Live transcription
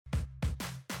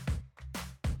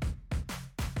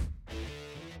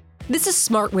This is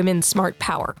Smart Women, Smart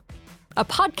Power, a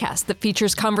podcast that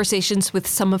features conversations with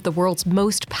some of the world's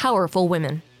most powerful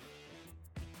women.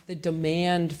 The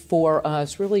demand for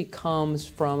us really comes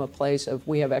from a place of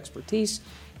we have expertise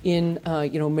in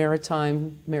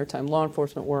maritime law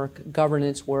enforcement work,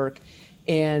 governance work,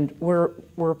 and we're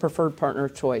a preferred partner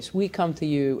of choice. We come to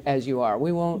you as you are.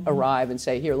 We won't arrive and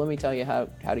say, here, let me tell you how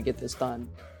to get this done.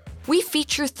 We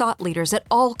feature thought leaders at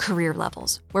all career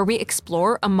levels, where we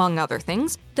explore, among other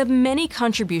things, the many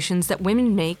contributions that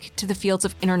women make to the fields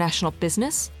of international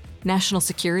business, national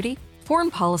security, foreign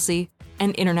policy,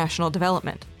 and international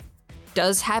development.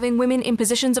 Does having women in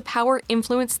positions of power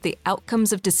influence the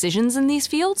outcomes of decisions in these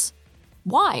fields?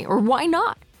 Why or why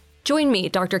not? Join me,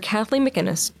 Dr. Kathleen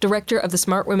McInnis, Director of the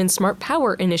Smart Women, Smart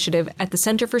Power Initiative at the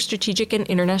Center for Strategic and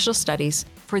International Studies,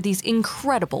 for these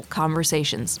incredible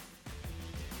conversations.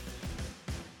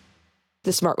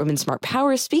 The Smart Women, Smart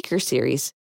Power speaker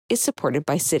series is supported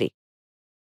by Citi.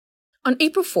 On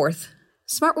April 4th,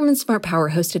 Smart Women, Smart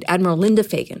Power hosted Admiral Linda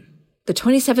Fagan, the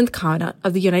 27th Commandant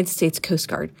of the United States Coast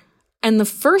Guard, and the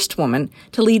first woman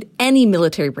to lead any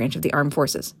military branch of the armed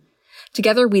forces.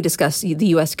 Together, we discussed the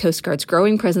U.S. Coast Guard's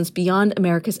growing presence beyond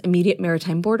America's immediate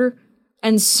maritime border,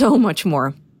 and so much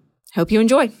more. Hope you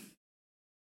enjoy.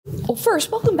 Well,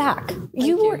 first, welcome back.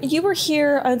 You were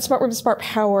here on Smart Women, Smart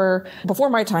Power before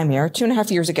my time here, 2.5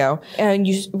 years ago, and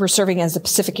you were serving as the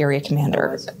Pacific Area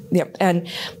Commander. Yep, and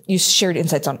you shared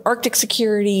insights on Arctic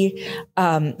security,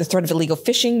 the threat of illegal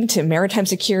fishing to maritime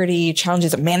security,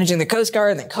 challenges of managing the Coast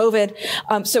Guard, and then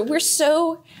COVID. So we're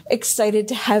so excited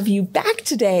to have you back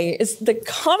today as the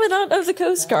Commandant of the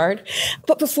Coast Guard.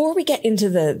 But before we get into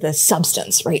the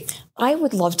substance, right, I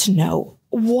would love to know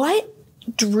what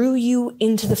drew you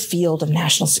into the field of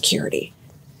national security?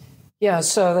 Yeah,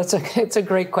 so it's a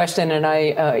great question, and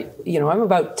I'm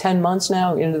about 10 months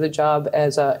now into the job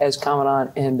as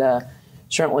Commandant, and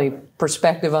certainly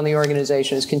perspective on the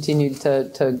organization has continued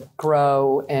to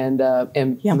grow and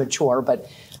mature. But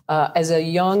as a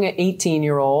young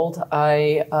 18-year-old,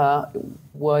 I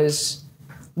was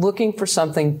looking for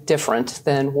something different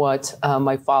than what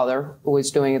my father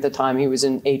was doing at the time. He was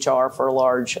in HR for a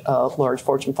large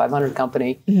Fortune 500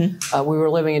 company. Mm-hmm. We were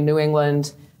living in New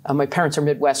England. My parents are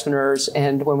Midwesterners,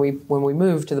 and when we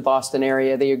moved to the Boston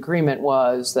area, the agreement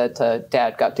was that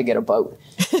Dad got to get a boat.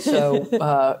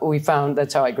 So we found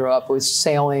that's how I grew up, was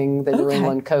sailing the New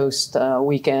England coast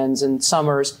weekends and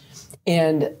summers.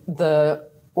 And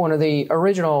one of the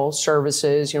original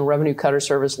services, Revenue Cutter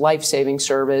Service, life-saving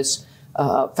service,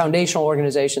 foundational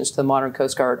organizations to the modern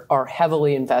Coast Guard are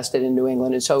heavily invested in New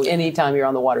England. And so anytime you're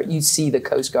on the water, you see the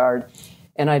Coast Guard.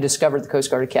 And I discovered the Coast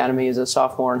Guard Academy as a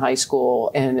sophomore in high school,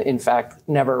 and in fact,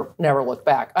 never looked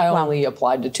back. I only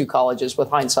applied to 2 colleges. With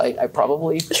hindsight, I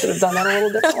probably should have done that a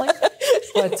little differently.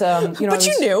 But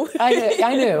you knew.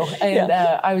 I knew, and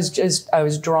I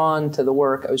was drawn to the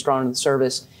work. I was drawn to the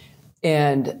service,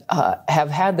 and have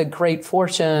had the great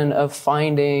fortune of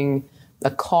finding a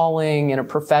calling and a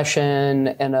profession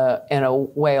and a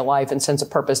way of life and sense of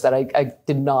purpose that I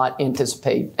did not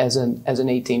anticipate as an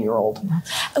 18-year-old.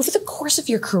 Over the course of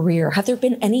your career, have there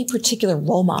been any particular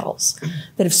role models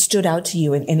that have stood out to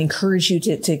you and encouraged you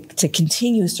to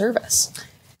continue service?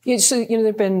 Yeah, so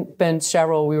there've been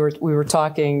several. We were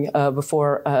talking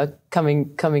before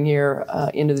coming here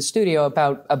into the studio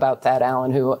about Thad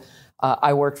Allen, who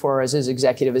I worked for as his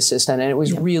executive assistant, and it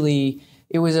was really.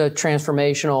 It was a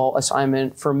transformational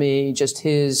assignment for me, just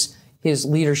his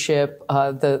leadership,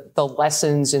 the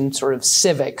lessons in sort of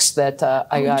civics that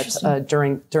I got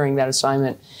during that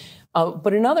assignment.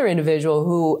 But another individual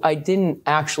who I didn't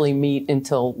actually meet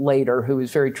until later, who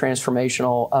was very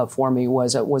transformational for me,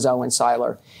 was Owen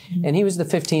Seiler. Mm-hmm. And he was the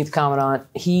 15th Commandant.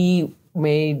 He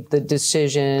made the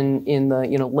decision in the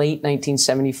late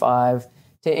 1975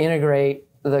 to integrate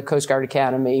the Coast Guard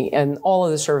Academy, and all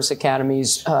of the service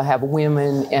academies have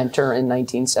women enter in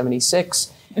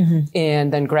 1976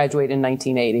 and then graduate in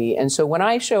 1980. And so when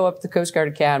I show up at the Coast Guard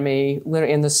Academy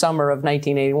in the summer of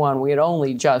 1981, we had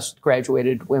only just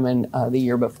graduated women the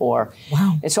year before.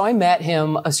 Wow. And so I met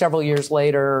him several years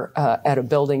later at a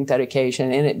building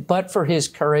dedication, and but for his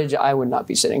courage, I would not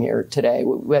be sitting here today,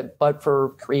 but for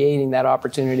creating that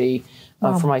opportunity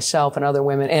for myself and other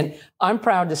women. And I'm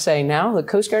proud to say now the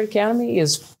Coast Guard Academy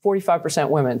is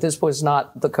 45% women. This was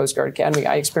not the Coast Guard Academy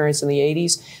I experienced in the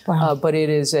 80s, but it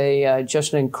is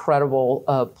just an incredible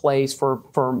place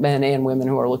for men and women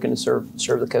who are looking to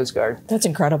serve the Coast Guard. That's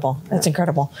incredible. That's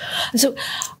incredible. So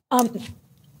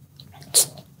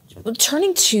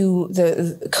turning to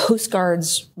the Coast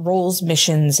Guard's roles,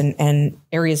 missions, and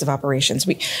areas of operations,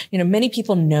 many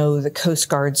people know the Coast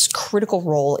Guard's critical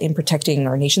role in protecting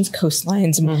our nation's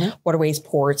coastlines and waterways,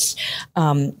 ports,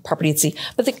 property at sea.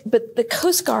 But the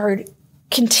Coast Guard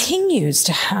continues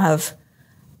to have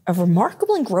a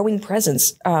remarkable and growing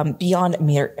presence beyond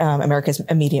America's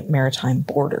immediate maritime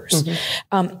borders.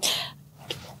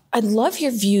 I'd love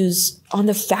your views on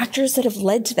the factors that have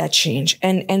led to that change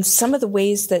and some of the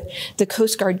ways that the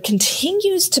Coast Guard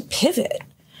continues to pivot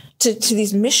to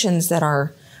these missions that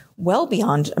are well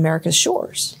beyond America's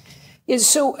shores. Yeah,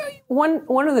 so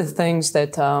one of the things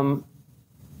that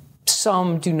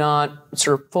some do not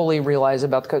sort of fully realize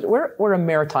about the Coast Guard, we're a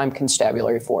maritime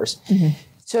constabulary force.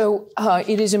 So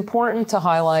it is important to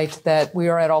highlight that we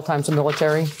are at all times a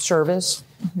military service.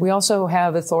 We also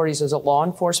have authorities as a law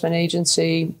enforcement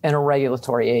agency and a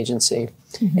regulatory agency.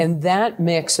 And that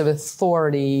mix of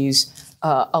authorities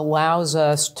allows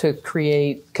us to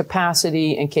create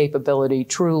capacity and capability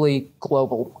truly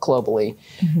globally.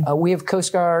 We have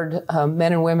Coast Guard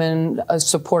men and women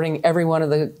supporting every one of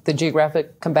the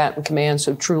geographic combatant commands,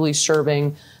 so truly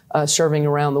serving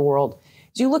around the world.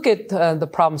 As you look at the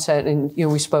problem set, and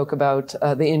we spoke about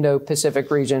the Indo-Pacific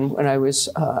region when I was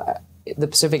the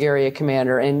Pacific Area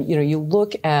Commander, and you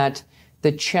look at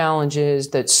the challenges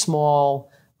that small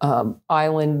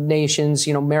island nations,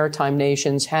 maritime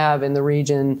nations have in the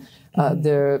region,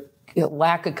 the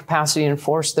lack of capacity to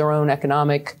enforce their own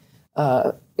economic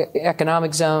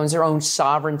zones, their own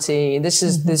sovereignty. This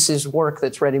is work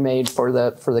that's ready-made for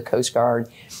the Coast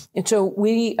Guard. And so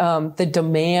the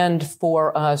demand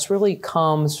for us really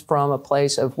comes from a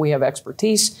place of we have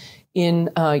expertise in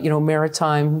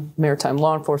maritime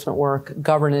law enforcement work,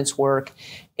 governance work,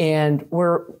 and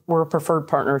we're a preferred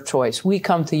partner of choice. We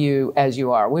come to you as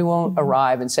you are. We won't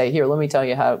arrive and say, "Here, let me tell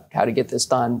you how to get this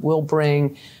done." We'll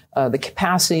bring the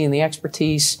capacity and the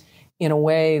expertise in a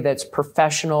way that's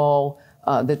professional,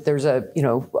 that there's a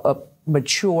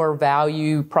mature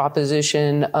value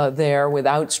proposition there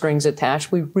without strings attached.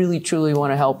 We really truly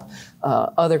want to help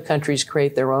other countries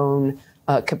create their own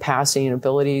capacity and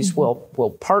abilities.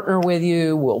 We'll partner with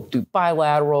you. We'll do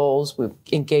bilaterals. We'll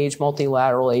engage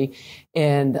multilaterally,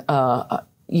 and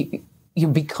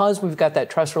because we've got that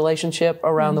trust relationship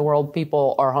around the world,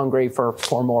 people are hungry for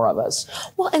more of us.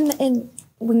 Well, and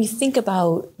when you think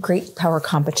about great power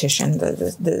competition,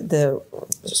 the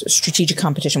strategic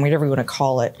competition, whatever you want to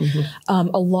call it,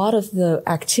 a lot of the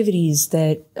activities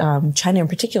that China in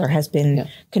particular has been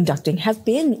conducting have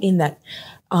been in that.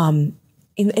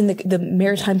 In the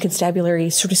maritime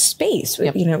constabulary sort of space,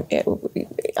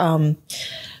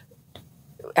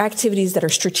 activities that are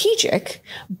strategic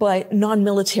but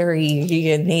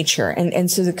non-military in nature, and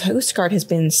so the Coast Guard has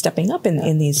been stepping up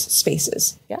in these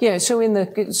spaces.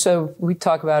 So we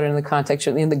talk about it in the context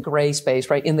in the gray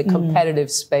space, right? In the competitive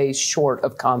space, short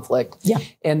of conflict.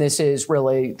 And this is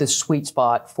really the sweet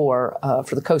spot for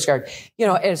the Coast Guard.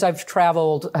 As I've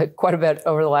traveled quite a bit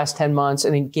over the last 10 months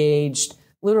and engaged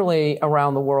literally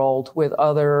around the world with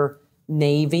other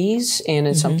navies and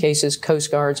in some cases Coast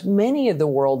Guards. Many of the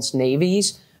world's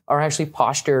navies are actually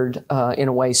postured in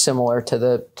a way similar to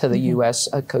the U.S.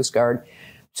 Coast Guard.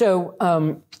 So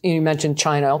you mentioned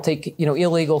China. I'll take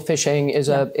illegal fishing is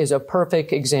a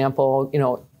perfect example.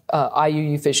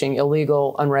 IUU fishing,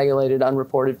 illegal, unregulated,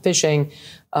 unreported fishing.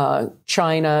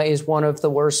 China is one of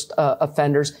the worst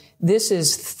offenders. This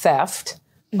is theft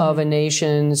of a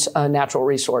nation's natural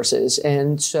resources.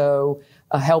 And so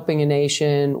helping a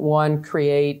nation, one,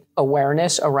 create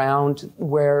awareness around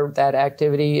where that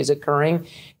activity is occurring,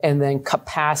 and then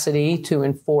capacity to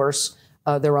enforce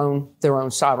their own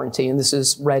sovereignty. And this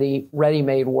is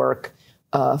ready-made work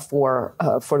for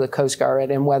the Coast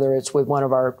Guard. And whether it's with one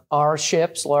of our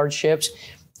ships, large ships,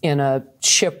 and a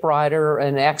ship rider,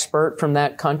 an expert from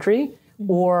that country,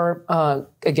 or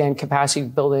again, capacity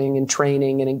building and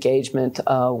training and engagement,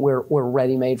 we're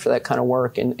ready-made for that kind of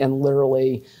work and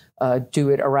literally do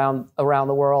it around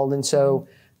the world. And so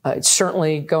it's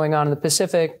certainly going on in the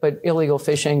Pacific, but illegal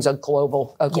fishing is a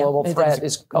global threat.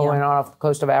 It's going on off the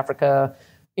coast of Africa,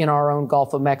 in our own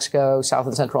Gulf of Mexico, South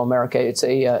and Central America. It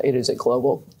is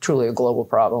truly a global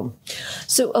problem.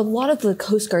 So a lot of the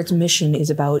Coast Guard's mission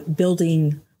is about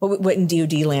building what in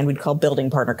DoD land we'd call building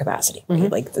partner capacity,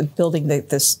 right? Like building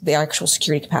the actual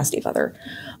security capacity of other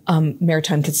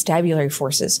maritime constabulary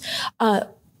forces.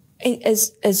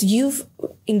 As you've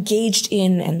engaged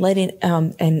in and led in,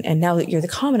 and now that you're the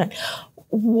commandant,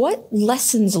 what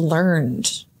lessons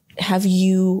learned have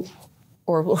you,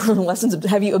 or lessons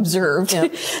have you observed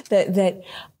that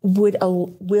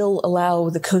will allow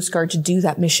the Coast Guard to do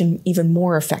that mission even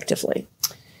more effectively?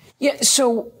 Yeah.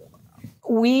 So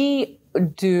We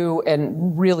do a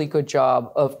really good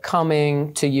job of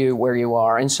coming to you where you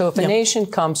are. And so if a nation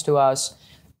comes to us,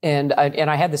 and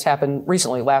I had this happen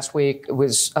recently, last week, I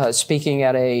was speaking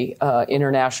at a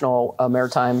international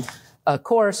maritime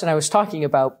course, and I was talking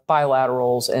about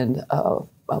bilaterals and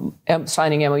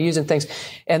signing MOUs and things.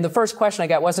 And the first question I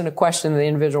got wasn't a question the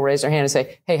individual raised their hand and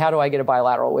say, hey, how do I get a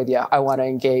bilateral with you? I want to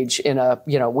engage in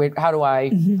how do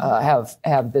I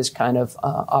have this kind of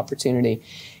opportunity?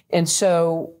 And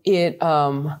so it,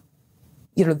 all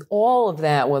of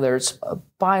that, whether it's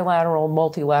bilateral,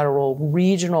 multilateral,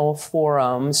 regional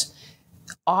forums,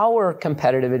 our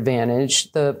competitive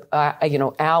advantage, the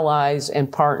allies and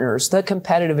partners, the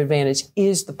competitive advantage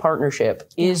is the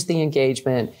partnership, is the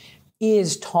engagement,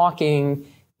 is talking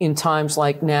in times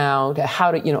like now to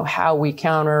how we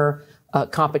counter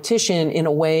competition in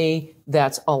a way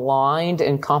that's aligned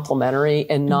and complementary,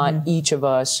 and not each of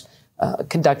us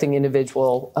conducting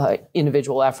individual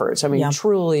efforts. I mean,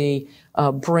 truly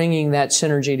bringing that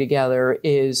synergy together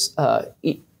is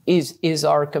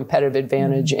our competitive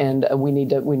advantage, and we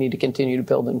need to continue to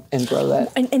build and grow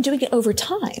that, and doing it over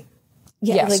time.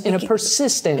 Yeah, yes, in a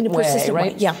persistent way,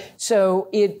 right? Yeah. So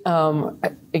it,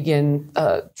 again,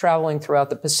 traveling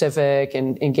throughout the Pacific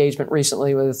and engagement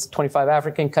recently with 25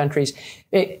 African countries,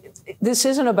 this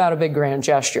isn't about a big grand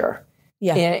gesture.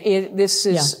 Yeah. This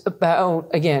is about,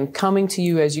 again, coming to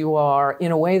you as you are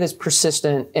in a way that's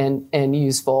persistent and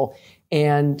useful,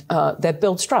 and that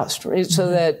builds trust, right? So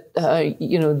that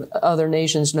other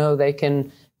nations know they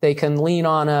can lean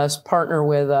on us, partner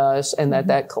with us, and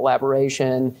that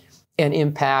collaboration and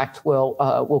impact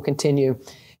will continue.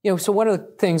 So one of the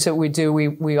things that we do,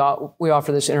 we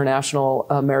offer this International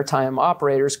Maritime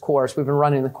Operators course. We've been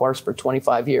running the course for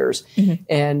 25 years.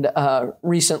 And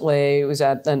recently it was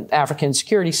at an African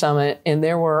Security Summit, and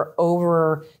there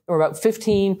were about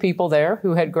 15 people there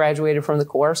who had graduated from the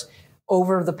course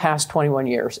over the past 21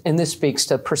 years. And this speaks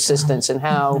to persistence and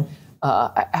how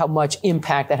much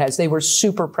impact that has. They were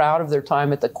super proud of their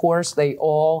time at the course. They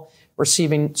all were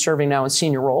serving now in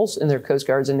senior roles in their Coast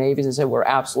Guards and Navies, and said we're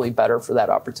absolutely better for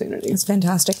that opportunity. It's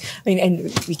fantastic. I mean,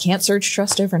 and we can't surge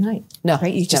trust overnight. No,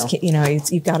 right? You just can't,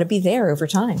 you've got to be there over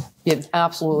time. You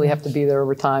absolutely have to be there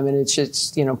over time, and it's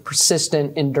just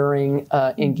persistent, enduring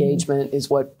engagement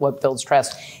is what builds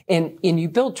trust, and you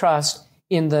build trust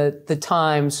in the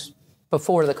times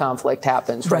before the conflict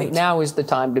happens. Right now is the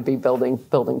time to be building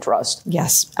trust.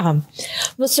 Yes.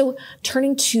 Well, so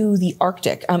turning to the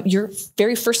Arctic, your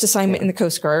very first assignment in the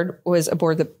Coast Guard was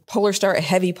aboard the Polar Star, a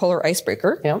heavy polar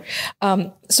icebreaker. Yeah.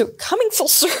 So coming full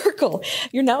circle,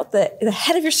 you're now at the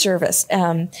head of your service,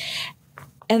 and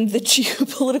the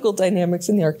geopolitical dynamics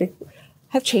in the Arctic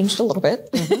have changed a little bit,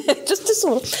 just a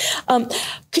little.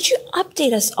 Could you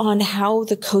update us on how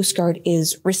the Coast Guard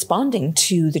is responding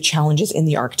to the challenges in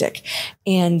the Arctic,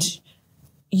 and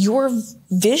your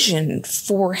vision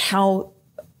for how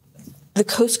the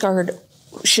Coast Guard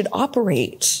should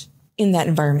operate in that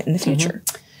environment in the future?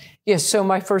 Yes, so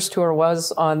my first tour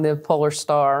was on the Polar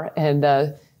Star, and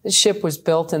the ship was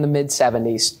built in the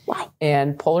mid-'70s. Wow.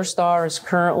 And Polar Star is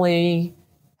currently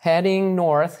heading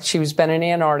north. She's been in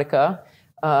Antarctica.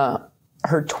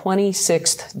 Her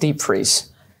 26th deep freeze.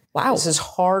 Wow. This is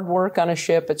hard work on a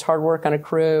ship. It's hard work on a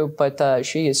crew, but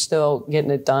she is still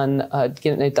getting it done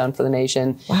for the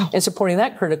nation. Wow. And supporting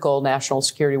that critical national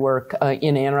security work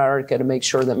in Antarctica to make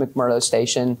sure that McMurdo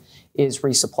Station is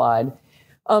resupplied.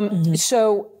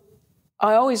 So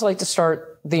I always like to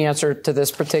start the answer to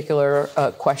this particular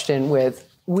question with,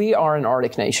 we are an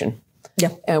Arctic nation. Yeah.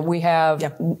 And we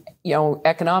have,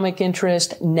 economic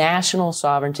interest, national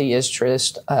sovereignty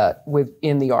interest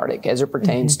within the Arctic as it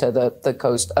pertains to the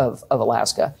coast of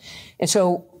Alaska. And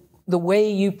so the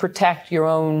way you protect your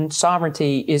own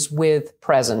sovereignty is with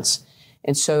presence.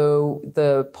 And so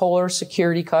the Polar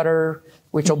Security Cutter,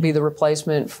 which will be the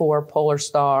replacement for Polar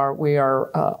Star, we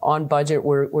are on budget.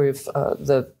 We've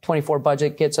the 24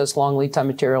 budget gets us long lead time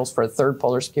materials for a third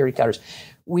Polar Security Cutters.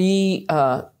 We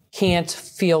can't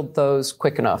field those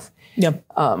quick enough. Yep.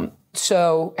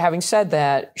 So having said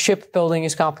that, shipbuilding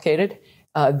is complicated.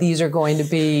 These are going to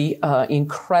be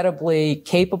incredibly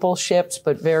capable ships,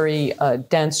 but very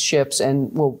dense ships,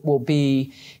 and will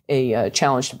be a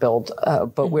challenge to build.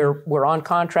 But we're on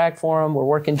contract for them. We're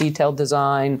working detailed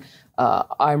design.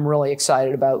 I'm really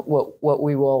excited about what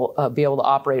we will be able to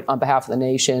operate on behalf of the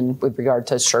nation with regard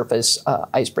to surface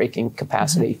icebreaking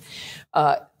capacity.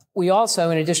 We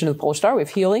also, in addition to the Polar Star, we have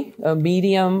Healy, a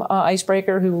medium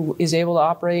icebreaker who is able to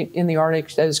operate in the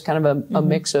Arctic as kind of a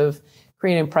mix of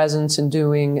creating presence and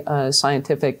doing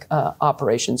scientific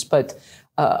operations. But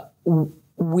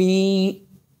we,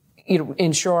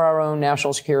 ensure our own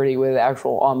national security with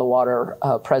actual on-the-water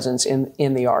presence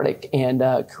in the Arctic,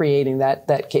 and creating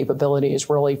that capability is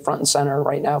really front and center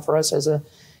right now for us as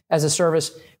a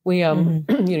service. We,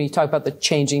 you talk about the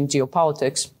changing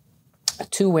geopolitics.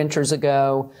 2 winters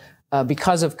ago,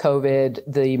 because of COVID,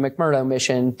 the McMurdo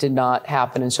mission did not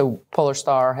happen, and so Polar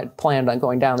Star had planned on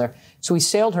going down there. So we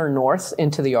sailed her north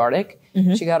into the Arctic.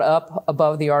 She got up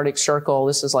above the Arctic Circle.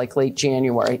 This is like late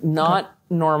January. Not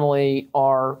normally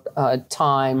our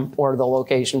time or the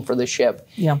location for the ship.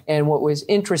 Yeah. And what was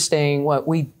interesting,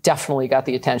 we definitely got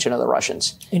the attention of the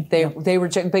Russians. They were,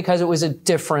 because it was a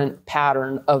different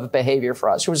pattern of behavior for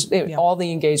us. All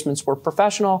the engagements were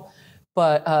professional,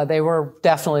 but they were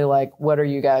definitely like, what are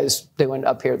you guys doing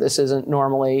up here? This isn't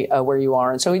normally where you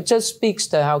are. And so it just speaks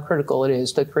to how critical it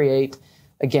is to create,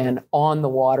 again, on the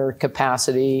water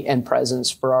capacity and presence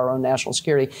for our own national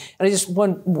security. And I just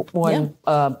one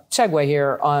segue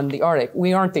here on the Arctic.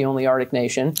 We aren't the only Arctic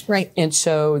nation. Right. And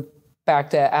so back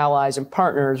to allies and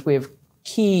partners, we have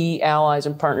key allies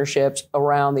and partnerships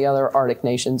around the other Arctic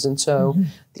nations. And so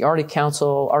the Arctic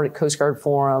Council, Arctic Coast Guard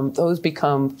Forum, those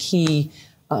become key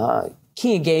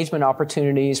engagement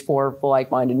opportunities for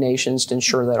like-minded nations to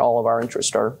ensure that all of our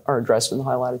interests are addressed in the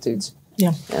high latitudes.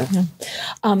 Yeah.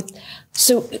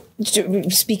 So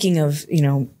speaking of,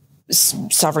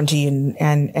 sovereignty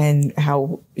and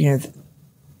how,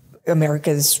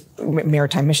 America's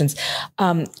maritime missions,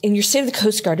 in your State of the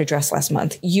Coast Guard address last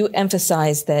month, you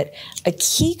emphasized that a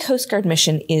key Coast Guard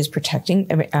mission is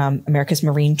protecting America's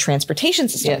marine transportation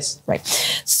system. Yes. Right.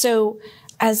 So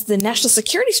as the national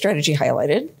security strategy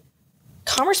highlighted,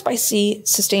 commerce by sea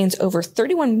sustains over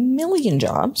 31 million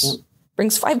jobs.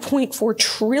 Brings $5.4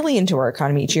 trillion to our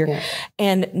economy each year,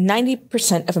 and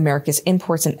 90% of America's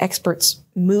imports and exports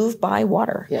move by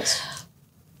water. Yes.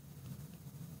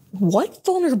 What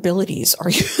vulnerabilities are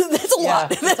you? That's a lot.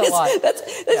 That's a lot.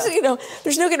 That's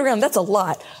there's no getting around. That's a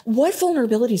lot. What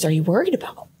vulnerabilities are you worried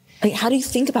about? I mean, how do you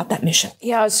think about that mission?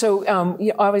 Yeah, so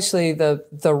obviously the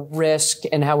risk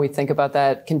and how we think about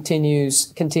that continues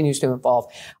to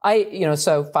evolve.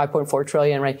 So 5.4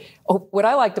 trillion, right? What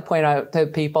I like to point out to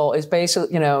people is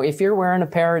basically, if you're wearing a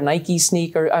pair of Nike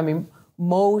sneakers,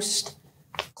 most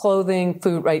clothing,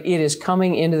 food, right, it is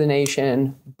coming into the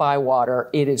nation by water.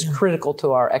 It is critical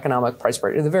to our economic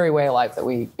prosperity. The very way of life that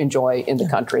we enjoy in the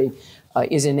country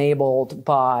is enabled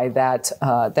by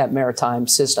that maritime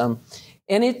system.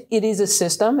 And it is a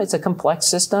system. It's a complex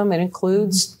system. It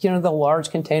includes, the large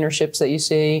container ships that you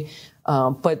see,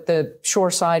 but the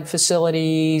shoreside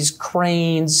facilities,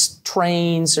 cranes,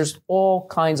 trains, there's all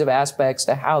kinds of aspects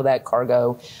to how that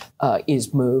cargo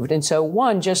is moved. And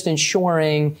so just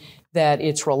ensuring that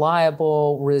it's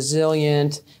reliable,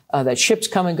 resilient, that ships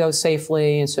come and go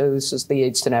safely. And so this is the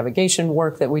aids to navigation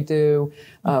work that we do.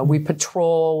 We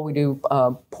patrol, we do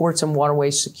ports and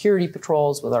waterways security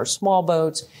patrols with our small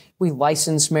boats. We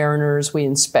license mariners, we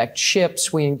inspect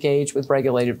ships, we engage with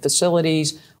regulated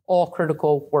facilities, all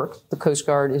critical work the Coast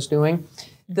Guard is doing.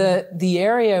 The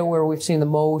area where we've seen the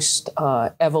most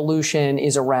evolution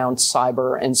is around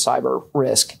cyber and cyber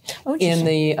risk in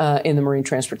the marine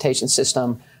transportation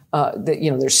system.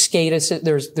 There's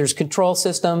SCADA, there's control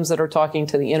systems that are talking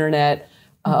to the internet,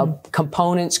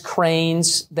 components,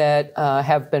 cranes that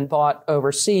have been bought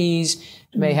overseas.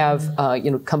 May have,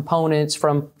 components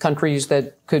from countries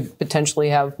that could potentially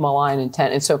have malign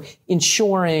intent. And so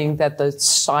ensuring that the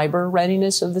cyber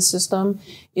readiness of the system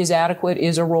is adequate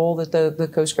is a role that the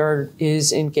Coast Guard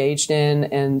is engaged in.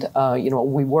 And,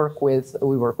 we work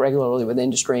regularly with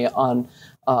industry on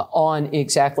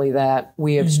exactly that.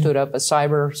 We have stood up a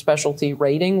cyber specialty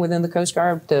rating within the Coast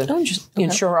Guard to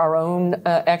ensure our own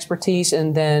expertise,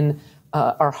 and then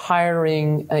are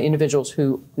hiring individuals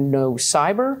who know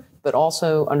cyber, but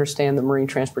also understand the marine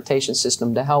transportation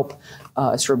system to help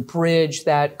sort of bridge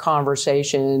that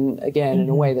conversation, again, in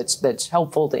a way that's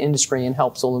helpful to industry and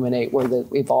helps illuminate where the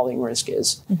evolving risk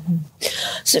is.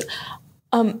 So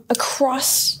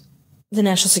across the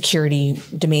national security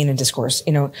domain and discourse,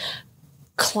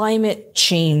 climate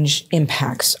change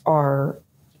impacts are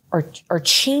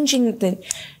changing the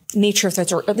nature of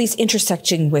threats, or at least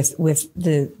intersecting with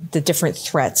the different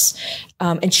threats,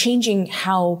 and changing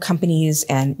how companies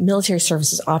and military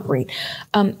services operate.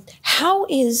 How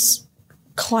is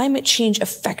climate change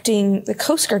affecting the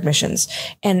Coast Guard missions,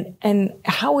 and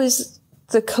how is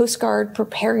the Coast Guard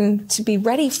preparing to be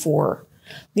ready for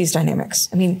these dynamics?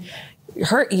 I mean, you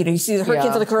see the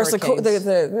hurricanes on the coast,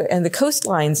 and the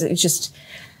coastlines. It's just.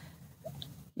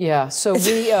 Yeah, so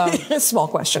we... small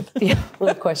question.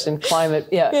 Little question, climate.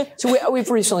 Yeah. So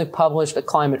we've recently published a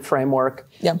climate framework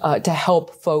to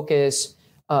help focus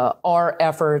our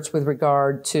efforts with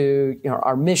regard to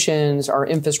our missions, our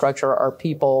infrastructure, our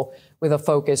people, with a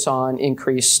focus on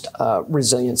increased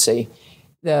resiliency.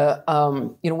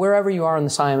 Wherever you are in the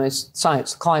science,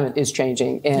 the climate is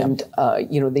changing, and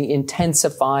the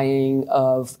intensifying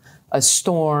of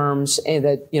storms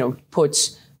that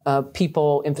puts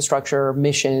people, infrastructure,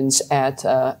 missions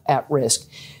at risk.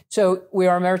 So we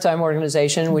are a maritime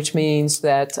organization, which means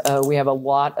that we have a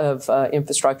lot of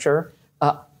infrastructure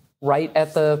right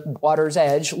at the water's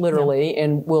edge, literally,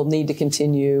 and we'll need to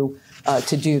continue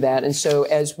to do that. And so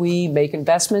as we make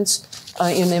investments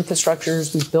in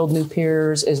infrastructures, we build new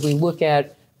piers, as we look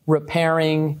at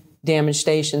repairing damaged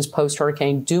stations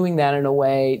post-hurricane, doing that in a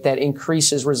way that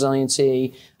increases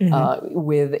resiliency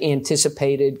with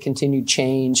anticipated continued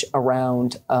change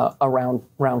around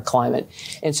climate.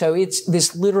 And so it's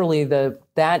this literally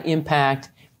that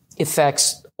impact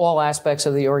affects all aspects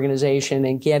of the organization,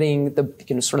 and getting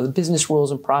the sort of the business rules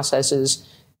and processes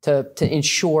to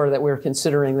ensure that we're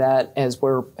considering that as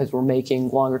we're making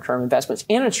longer term investments,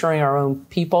 and ensuring our own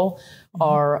people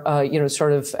are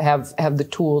sort of have the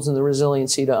tools and the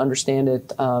resiliency to understand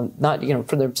it, not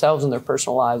for themselves and their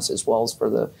personal lives, as well as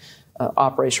for the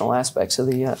operational aspects of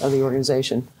the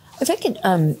organization. If I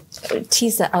could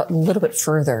tease that out a little bit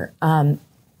further.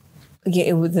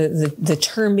 The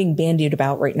term being bandied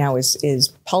about right now is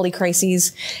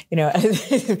polycrises,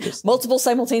 multiple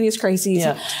simultaneous crises,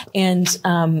 and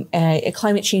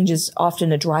climate change is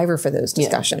often a driver for those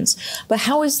discussions. But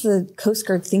how is the Coast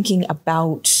Guard thinking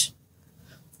about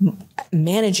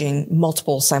managing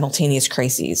multiple simultaneous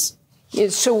crises?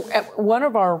 So one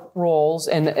of our roles,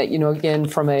 and again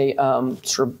from a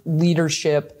sort of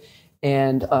leadership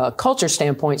and culture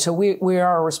standpoint, so we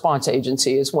are a response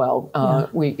agency as well.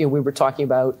 We were talking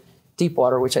about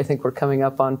Deepwater, which I think we're coming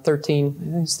up on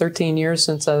 13 years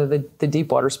since the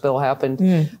Deepwater spill happened.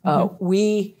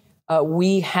 We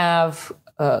have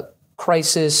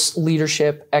crisis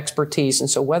leadership expertise, and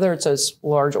so whether it's a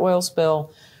large oil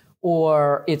spill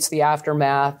or it's the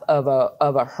aftermath of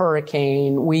a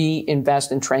hurricane, we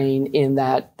invest and train in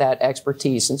that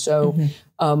expertise. And so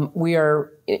we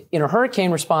are in a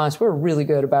hurricane response. We're really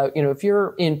good about if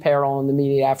you're in peril in the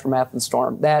immediate aftermath of the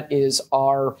storm, that is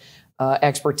our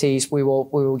expertise. We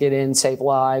will get in, save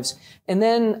lives, and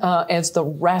then as the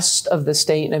rest of the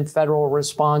state and federal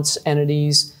response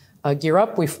entities gear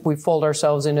up, we fold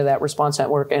ourselves into that response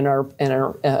network and are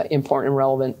important and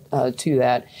relevant to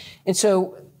that. And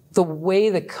so the way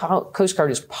the Coast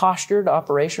Guard is postured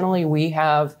operationally, we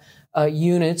have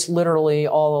units literally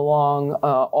all along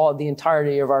all the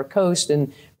entirety of our coast,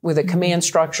 and with a command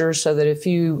structure, so that if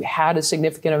you had a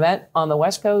significant event on the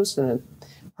West Coast and a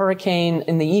hurricane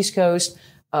in the East Coast,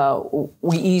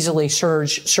 we easily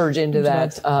surge into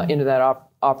that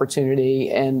opportunity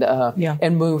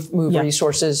and move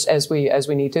resources as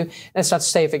we need to. That's not to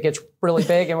say if it gets really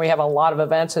big and we have a lot of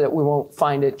events that we won't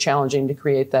find it challenging to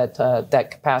create that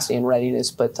capacity and readiness.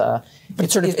 But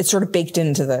it's sort of baked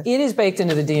into it is baked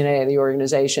into the DNA of the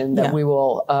organization that we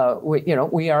will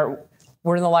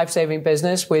we're in the life-saving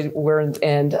business. We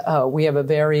have a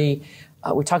very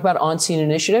we talk about on-scene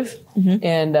initiative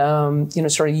and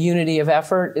sort of unity of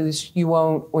effort.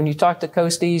 When you talk to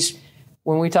coasties,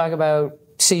 when we talk about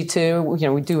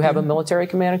C2, we do have a military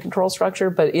command and control structure,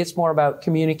 but it's more about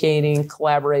communicating,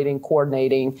 collaborating,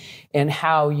 coordinating, and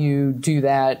how you do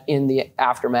that in the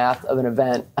aftermath of an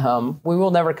event. We will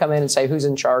never come in and say who's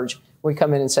in charge. We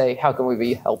come in and say, how can we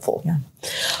be helpful? Yeah.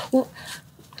 Well,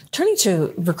 turning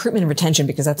to recruitment and retention,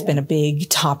 because that's been a big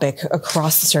topic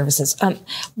across the services.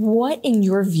 What, in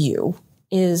your view,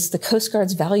 is the Coast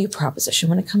Guard's value proposition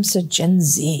when it comes to Gen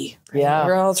Z? Right? Yeah.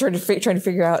 We're all trying to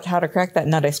figure out how to crack that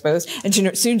nut, I suppose. And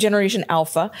soon Generation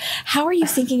Alpha. How are you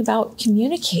thinking about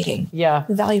communicating the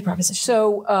value proposition?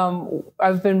 So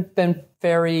I've been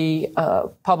very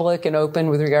public and open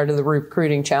with regard to the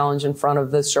recruiting challenge in front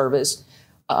of the service.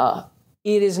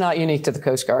 It is not unique to the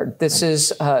Coast Guard. This is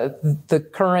the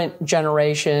current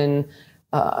generation.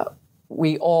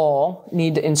 We all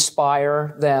need to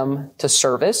inspire them to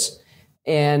service.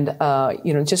 And,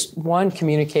 just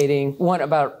communicating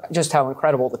about just how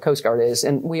incredible the Coast Guard is.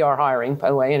 And we are hiring, by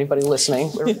the way, anybody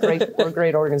listening. We're a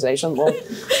great organization.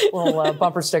 Little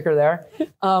bumper sticker there.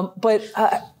 But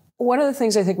one of the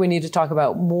things I think we need to talk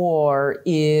about more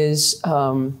is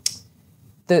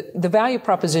the value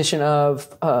proposition of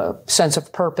sense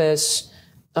of purpose,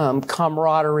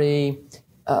 camaraderie,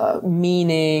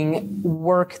 meaning,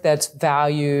 work that's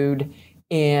valued,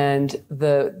 and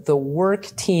the work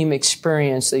team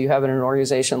experience that you have in an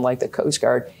organization like the Coast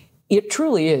Guard. It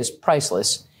truly is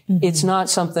priceless. It's not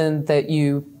something that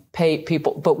you pay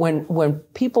people. But when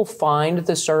people find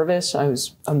the service, I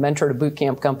was a mentor at a boot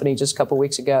camp company just a couple of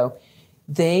weeks ago.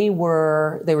 They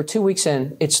were 2 weeks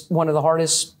in. It's one of the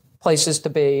hardest places to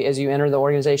be as you enter the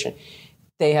organization.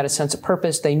 They had a sense of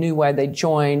purpose. They knew why they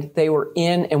joined. They were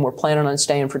in and were planning on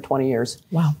staying for 20 years.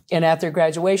 Wow. And at their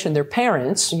graduation, their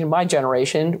parents, my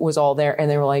generation, was all there. And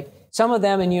they were like, some of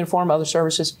them in uniform, other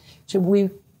services. So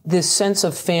this sense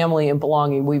of family and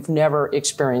belonging, we've never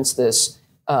experienced this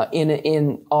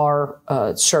in our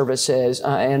services.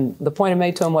 And the point I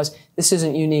made to them was, this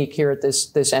isn't unique here at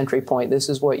this entry point. This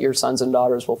is what your sons and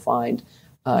daughters will find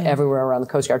everywhere around the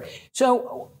Coast Guard.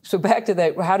 So back to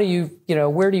that, how do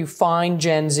where do you find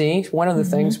Gen Z? One of the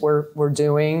things we're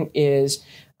doing is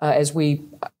as we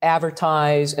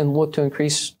advertise and look to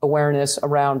increase awareness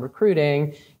around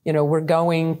recruiting, we're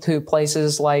going to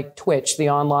places like Twitch, the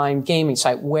online gaming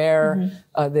site, where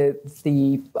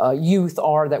the youth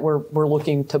are that we're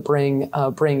looking to bring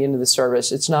into the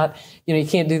service. It's not, you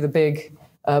can't do the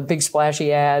big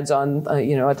splashy ads on,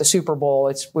 at the Super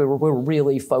Bowl. We're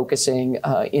really focusing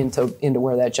into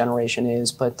where that generation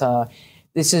is. But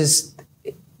this is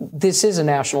a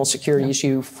national security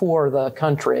issue for the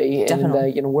country,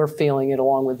 Definitely. and we're feeling it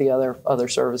along with the other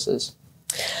services.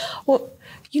 Well,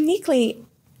 uniquely,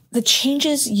 the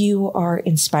changes you are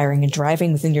inspiring and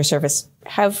driving within your service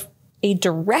have a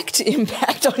direct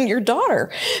impact on your daughter,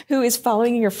 who is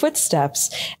following in your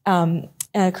footsteps,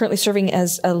 currently serving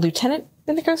as a lieutenant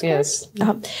in the Coast Guard. Yes.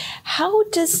 How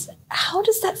does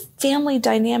that family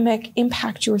dynamic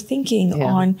impact your thinking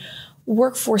on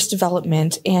workforce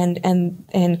development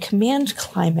and command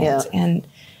climate and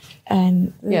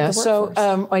the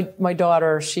So my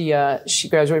daughter, she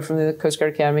graduated from the Coast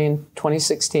Guard Academy in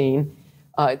 2016.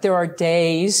 There are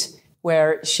days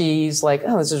where she's like,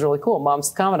 oh, this is really cool.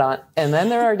 Mom's the commandant. And then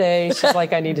there are days she's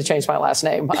like, I need to change my last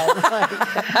name.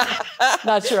 I'm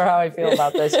not sure how I feel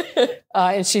about this.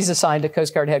 And she's assigned to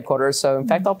Coast Guard headquarters. So in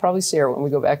fact, I'll probably see her when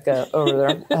we go back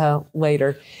over there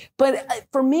later. But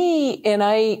for me, and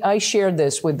I shared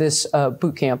this with this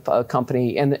boot camp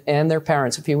company and their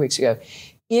parents a few weeks ago,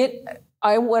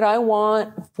 what I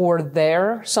want for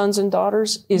their sons and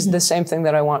daughters is the same thing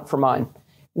that I want for mine,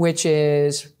 which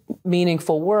is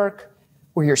meaningful work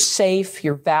where you're safe,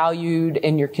 you're valued,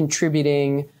 and you're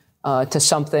contributing to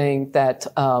something that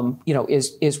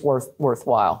is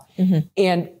worthwhile.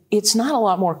 And it's not a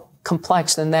lot more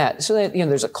complex than that. So that,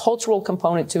 there's a cultural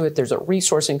component to it, there's a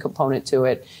resourcing component to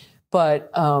it, but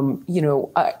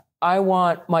I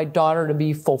want my daughter to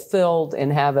be fulfilled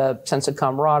and have a sense of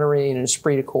camaraderie and an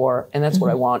esprit de corps, and that's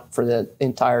what I want for the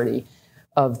entirety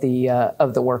of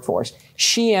the workforce.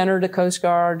 She entered the Coast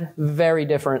Guard very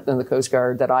different than the Coast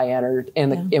Guard that I entered,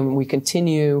 and we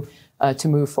continue to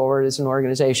move forward as an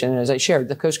organization. And as I shared,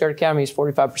 the Coast Guard Academy is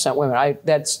 45% women.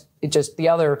 The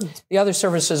other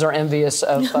services are envious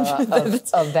of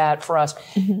that for us.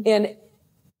 And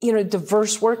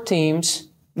diverse work teams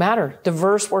matter.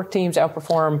 Diverse work teams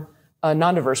outperform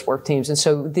non-diverse work teams. And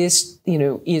so this,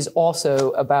 is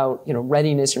also about,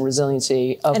 readiness and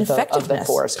resiliency of the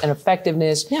force and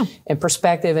effectiveness and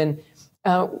perspective. And,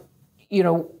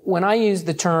 when I use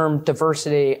the term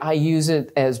diversity, I use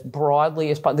it as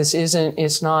broadly as possible.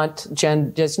 It's not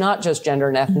just gender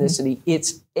and ethnicity.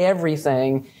 It's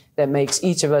everything that makes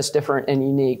each of us different and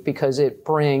unique, because it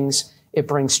brings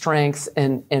strength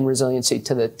and resiliency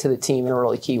to the team in a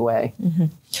really key way.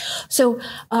 So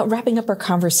wrapping up our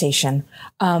conversation,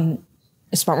 Smart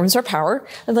Women, Smart Power,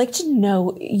 I'd like to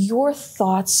know your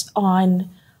thoughts on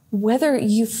whether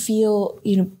you feel,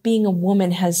 being a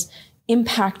woman has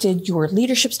impacted your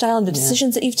leadership style and the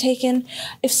decisions that you've taken.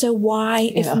 If so,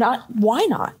 why? If not, why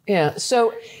not? Yeah.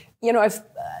 So,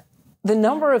 the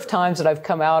number of times that I've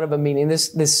come out of a meeting,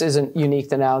 this isn't unique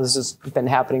to now, this has been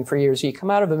happening for years. You come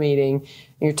out of a meeting, and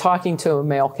you're talking to a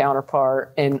male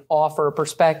counterpart and offer a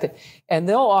perspective, and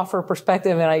they'll offer a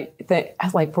perspective, and I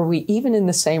think, were we even in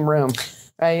the same room?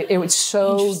 Right? It was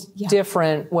so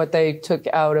different what they took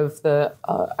out of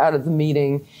the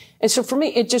meeting. And so for me,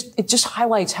 it just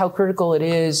highlights how critical it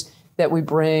is that we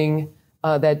bring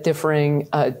that differing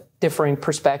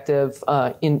perspective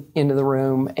into the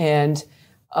room. And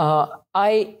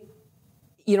I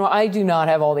do not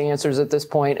have all the answers at this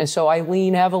point. And so I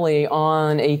lean heavily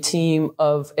on a team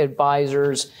of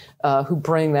advisors who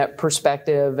bring that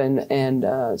perspective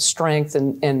and strength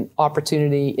and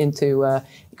opportunity into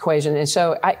equation. And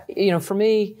so for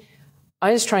me,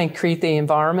 I just try and create the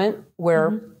environment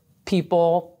where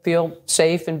people feel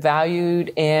safe and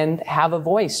valued and have a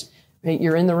voice.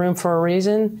 You're in the room for a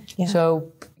reason. Yeah.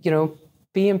 So,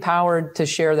 be empowered to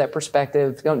share that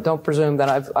perspective. Don't presume that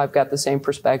I've got the same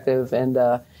perspective, and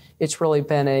it's really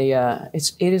been it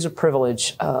is a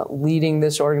privilege leading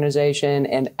this organization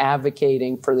and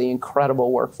advocating for the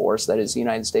incredible workforce that is the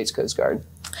United States Coast Guard.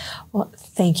 Well,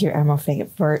 thank you, Admiral Fagan,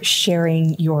 for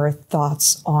sharing your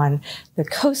thoughts on the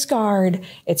Coast Guard,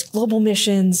 its global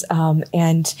missions,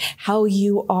 and how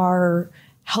you are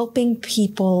helping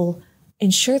people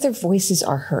ensure their voices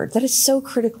are heard. That is so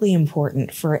critically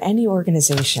important for any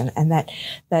organization, and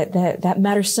that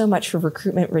matters so much for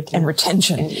recruitment and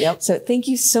retention. Yep. So thank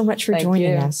you so much for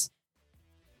joining us.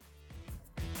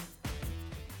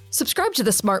 Subscribe to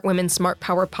the Smart Women, Smart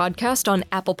Power podcast on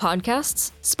Apple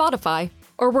Podcasts, Spotify,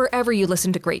 or wherever you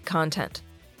listen to great content.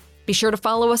 Be sure to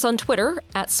follow us on Twitter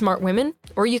 @SmartWomen,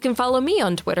 or you can follow me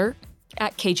on Twitter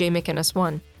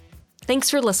 @KJMcInnis1. Thanks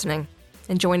for listening,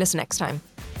 and join us next time.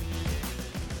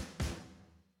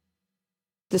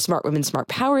 The Smart Women, Smart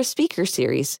Power speaker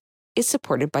series is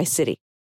supported by Citi.